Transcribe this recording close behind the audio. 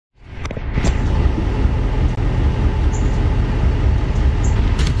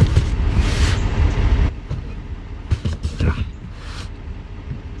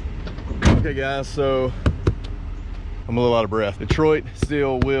Okay guys, so I'm a little out of breath. Detroit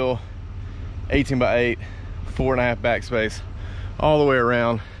steel wheel, 18x8, 4.5 backspace, all the way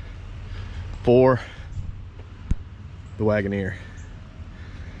around for the Wagoneer.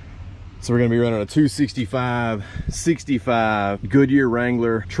 So we're gonna be running a 265, 65 Goodyear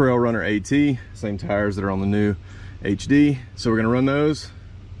Wrangler Trail Runner AT, same tires that are on the new HD. So we're gonna run those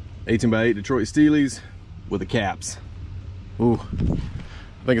 18x8 Detroit Steelies with the caps. Ooh,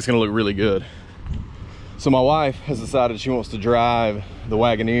 I think it's gonna look really good. So my wife has decided she wants to drive the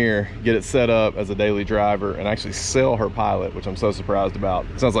Wagoneer, get it set up as a daily driver, and actually sell her Pilot, which I'm so surprised about.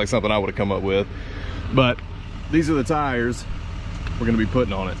 It sounds like something I would have come up with. But these are the tires we're gonna be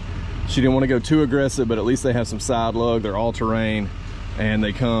putting on it. She didn't want to go too aggressive, but at least they have some side lug, they're all terrain, and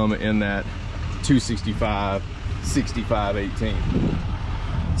they come in that 265, 65, 18.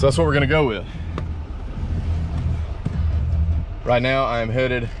 So that's what we're gonna go with. Right now I am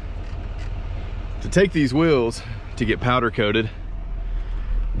headed to take these wheels to get powder coated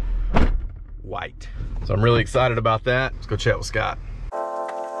white. So I'm really excited about that. Let's go chat with Scott.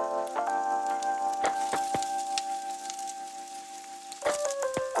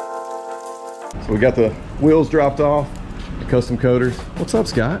 So we got the wheels dropped off, the custom coaters. What's up,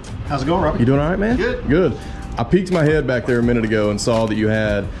 Scott? How's it going, Robbie? You doing all right, man? Good. Good. I peeked my head back there a minute ago and saw that you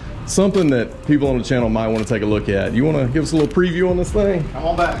had something that people on the channel might want to take a look at. You want to give us a little preview on this thing? I'm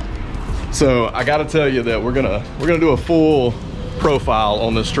on back. So I got to tell you that we're gonna do a full profile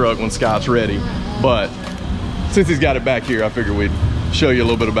on this truck when Scott's ready. But since he's got it back here, I figured we'd show you a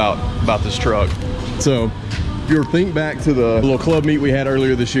little bit about this truck. So if you think back to the little club meet we had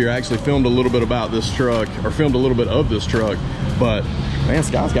earlier this year, I actually filmed a little bit about this truck, or filmed a little bit of this truck. But man,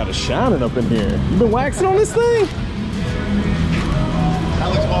 Scott's got it shining up in here. You been waxing on this thing?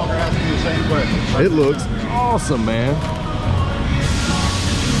 Alex Walker asked me the same question. It looks awesome, man.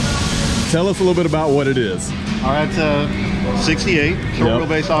 Tell us a little bit about what it is. All right, 68, short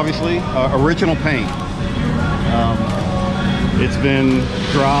wheelbase, obviously. Original paint. It's been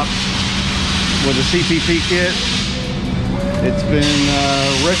dropped with a CPP kit. It's been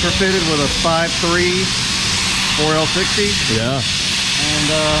retrofitted with a 5.3 4L60. Yeah. And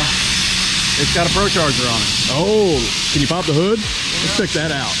it's got a Procharged on it. Oh, can you pop the hood? Let's check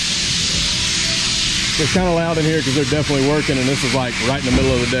that out. It's kind of loud in here because they're definitely working, and this is like right in the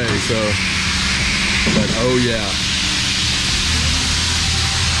middle of the day, so. But oh yeah.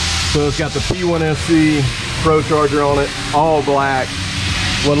 So it's got the P1SC Procharged on it, all black.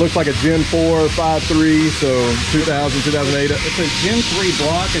 What looks like a Gen 4 5.3, so 2000, 2008. It's a Gen 3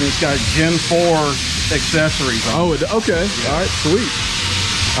 block, and it's got Gen 4 accessories on it. Oh, okay. Yeah. All right, sweet.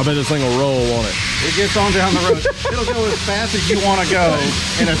 I bet this thing will roll on it. It gets on down the road. It'll go as fast as you want to go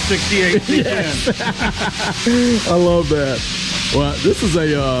in a 68 C10. Yes. I love that. Well, this is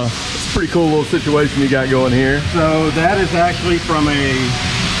a pretty cool little situation you got going here. So that is actually from a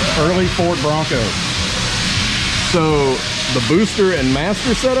early Ford Bronco. So the booster and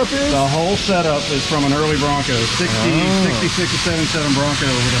master setup is? The whole setup is from an early Bronco. 66 or 77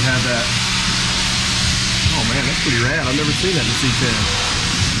 Bronco would have had that. Oh man, that's pretty rad. I've never seen that in C10.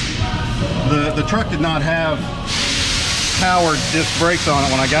 The truck did not have powered disc brakes on it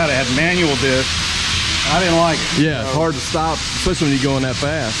when I got it. It had manual disc. I didn't like it. Yeah, it's hard to stop, especially when you're going that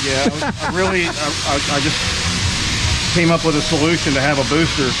fast. Yeah, I just came up with a solution to have a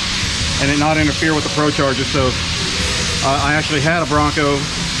booster and it not interfere with the Procharged. So I actually had a Bronco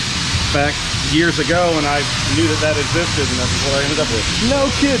back years ago, and I knew that existed, and that's what I ended up with. No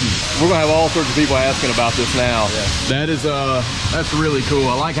kidding. We're gonna have all sorts of people asking about this now. Yeah. That is that's really cool.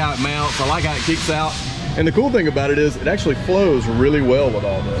 I like how it mounts. I like how it kicks out. And the cool thing about it is it actually flows really well with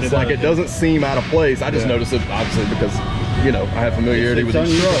all this. It doesn't seem out of place. I just noticed it obviously because, you know, I have familiarity with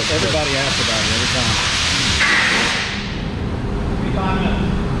these trucks. Everybody asks about it every time. 5 minutes.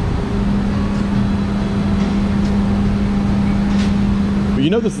 You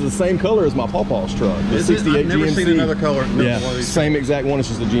know, this is the same color as my Pawpaw's truck. The 68 I've never GMC. seen another color. Yeah, same exact one. It's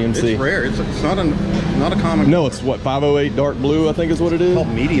just a GMC. It's rare. It's not a common. No, it's what, 508 dark blue, I think is what it is. It's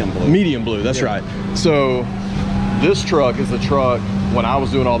called medium blue. Medium blue. That's right. So this truck is the truck when I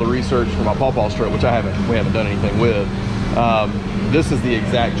was doing all the research for my Pawpaw's truck, which we haven't done anything with. This is the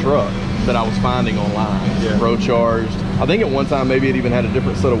exact truck that I was finding online. Yeah. Procharged. I think at one time maybe it even had a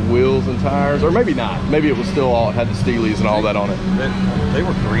different set of wheels and tires, or maybe not. Maybe it was still had the Steelies and all that on it. They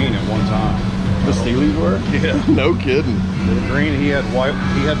were green at one time. The Steelies were? Yeah. No kidding. They were green. He had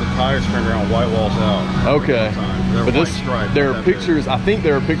the tires turned around white walls out. Okay. But there are pictures. I think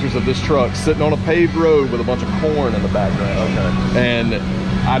there are pictures of this truck sitting on a paved road with a bunch of corn in the background. Okay. And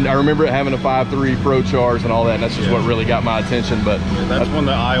I remember it having a 5.3 Procharged and all that, and that's just what really got my attention. But that's when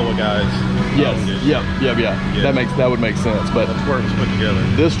the Iowa guys Yes. Yeah. That would make sense. But that's where it was put together.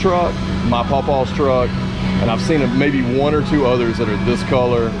 This truck, my pawpaw's truck, and I've seen maybe 1 or 2 others that are this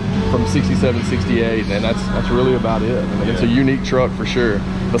color from 67, 68, and that's really about it. I mean, it's a unique truck for sure.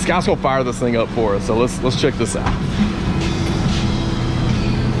 But Scott's gonna fire this thing up for us, so let's check this out.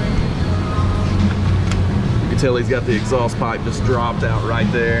 You can tell he's got the exhaust pipe just dropped out right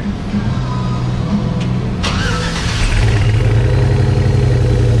there.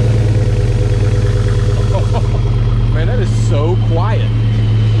 Man, that is so quiet.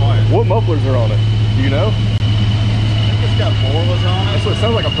 What mufflers are on it? Do you know? I think it's got Morlas on it. That's what it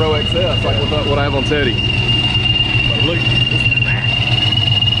sounds like, a Pro XS, like what I have on Teddy. But look, listen to that.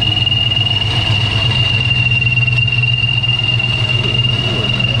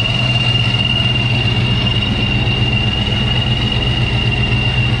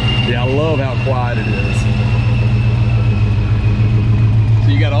 Yeah, I love how quiet it is.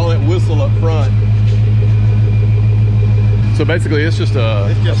 So you got all that whistle up front. So basically, it's just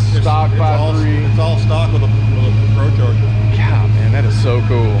a stock 5.3. It's all stock with a Procharged. God, man, that is so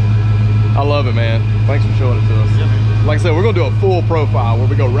cool. I love it, man. Thanks for showing it to us. Yeah, like I said, we're gonna do a full profile where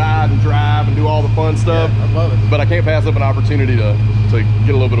we go ride and drive and do all the fun stuff. Yeah, I love it. But I can't pass up an opportunity to get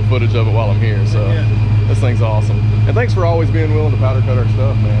a little bit of footage of it while I'm here. So this thing's awesome. And thanks for always being willing to powder coat our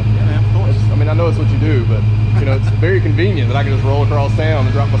stuff, man. Yeah, man, of course. I mean, I know it's what you do, but you know, it's very convenient that I can just roll across town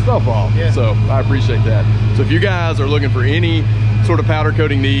and drop my stuff off. Yeah. So I appreciate that. So if you guys are looking for any sort of powder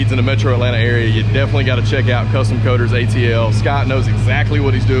coating needs in the metro Atlanta area, you definitely got to check out Custom Coaters ATL. Scott knows exactly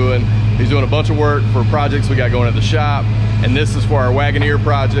what he's doing. He's doing a bunch of work for projects we got going at the shop, and this is for our Wagoneer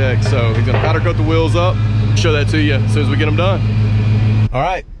project. So he's gonna powder coat the wheels up, show that to you as soon as we get them done. All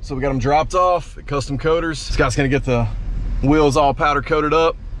right, so we got them dropped off at Custom Coaters. Scott's gonna get the wheels all powder coated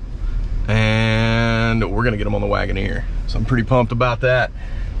up, and we're gonna get them on the Wagoneer. So I'm pretty pumped about that.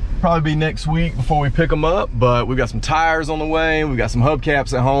 Probably be next week before we pick them up, but we've got some tires on the way, we've got some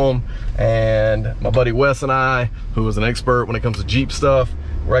hubcaps at home, and my buddy Wes and I, who is an expert when it comes to Jeep stuff,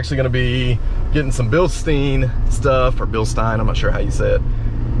 we're actually gonna be getting some Bilstein stuff, or Bilstein, I'm not sure how you say it,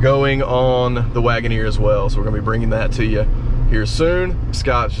 going on the Wagoneer as well. So we're gonna be bringing that to you here soon.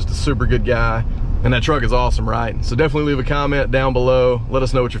 Scott's just a super good guy, and that truck is awesome, right? So definitely leave a comment down below. Let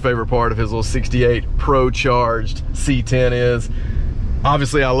us know what your favorite part of his little 68 Procharged C10 is.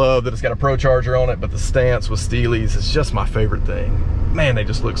 Obviously, I love that it's got a Procharger on it, but the stance with Steelies is just my favorite thing. Man, they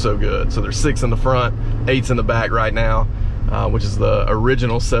just look so good. So there's 6 in the front, 8's in the back right now, which is the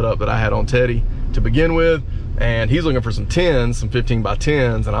original setup that I had on Teddy to begin with. And he's looking for some 10s, some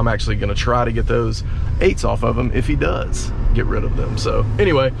 15x10s, and I'm actually gonna try to get those 8s off of him if he does get rid of them. So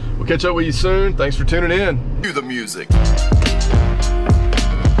anyway, we'll catch up with you soon. Thanks for tuning in. Cue the music.